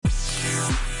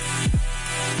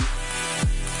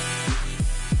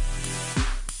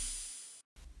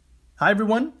Hi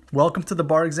everyone, welcome to the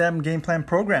Bar Exam Game Plan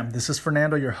Program. This is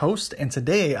Fernando, your host, and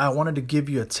today I wanted to give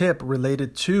you a tip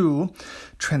related to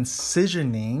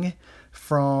transitioning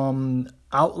from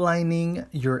outlining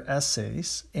your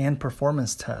essays and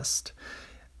performance test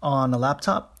on a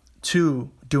laptop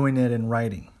to doing it in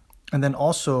writing. And then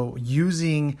also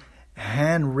using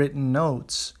handwritten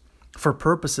notes for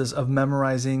purposes of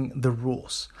memorizing the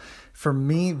rules. For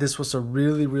me, this was a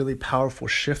really powerful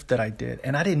shift that I did,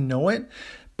 and I didn't know it,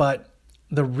 but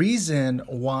the reason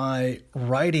why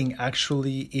writing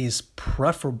actually is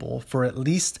preferable for at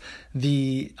least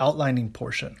the outlining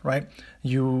portion, right?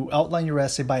 You outline your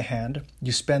essay by hand,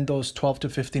 you spend those 12 to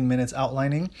 15 minutes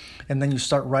outlining, and then you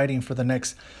start writing for the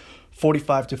next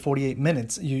 45 to 48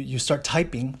 minutes. You start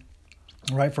typing,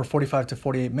 right, for 45 to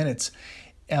 48 minutes.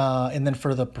 And then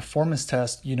for the performance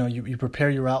test, you prepare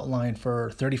your outline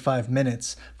for 35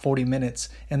 minutes, 40 minutes,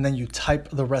 and then you type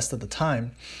the rest of the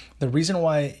time. The reason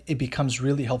why it becomes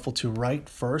really helpful to write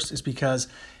first is because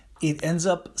writing ends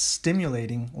up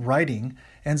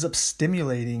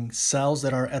stimulating cells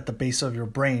that are at the base of your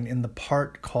brain in the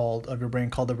part of your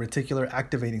brain called the reticular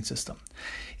activating system.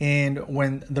 And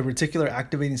when the reticular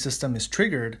activating system is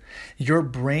triggered, your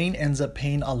brain ends up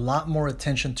paying a lot more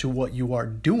attention to what you are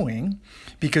doing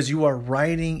because you are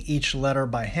writing each letter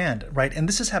by hand, right? And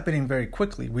this is happening very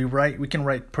quickly. We can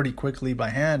write pretty quickly by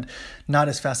hand, not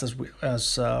as fast as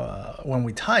when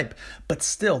we type, but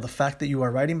still the fact that you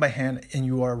are writing by hand and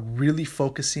you are really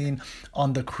focusing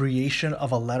on the creation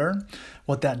of a letter,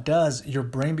 what that does, your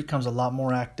brain becomes a lot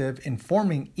more active in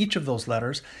forming each of those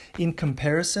letters in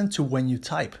comparison to when you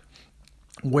type,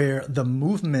 where the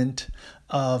movement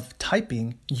of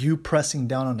typing, you pressing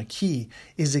down on a key,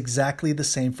 is exactly the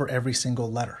same for every single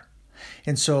letter.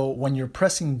 And so when you're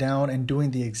pressing down and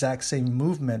doing the exact same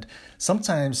movement,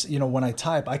 sometimes, when I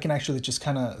type, I can actually just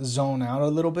kind of zone out a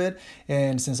little bit.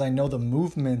 And since I know the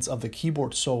movements of the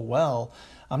keyboard so well,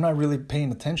 I'm not really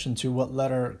paying attention to what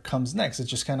letter comes next. It's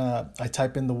just I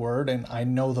type in the word and I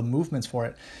know the movements for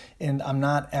it. And I'm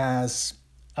not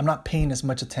paying as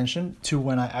much attention to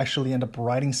when I actually end up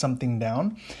writing something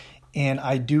down. And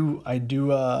I do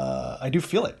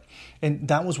feel it. And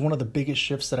that was one of the biggest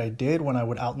shifts that I did when I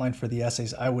would outline for the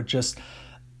essays.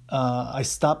 I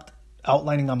stopped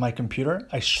outlining on my computer.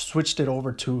 I switched it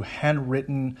over to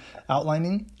handwritten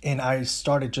outlining, and I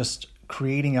started just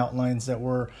creating outlines that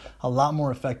were a lot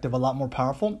more effective, a lot more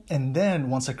powerful. And then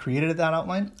once I created that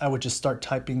outline, I would just start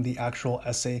typing the actual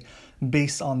essay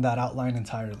based on that outline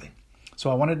entirely. So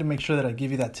I wanted to make sure that I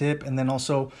give you that tip. And then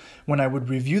also when I would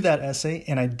review that essay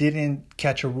and I didn't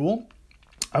catch a rule,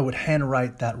 I would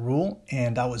handwrite that rule,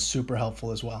 and that was super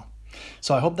helpful as well.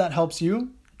 So I hope that helps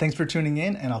you. Thanks for tuning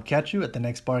in, and I'll catch you at the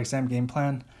next Bar Exam Game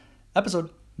Plan episode.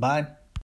 Bye.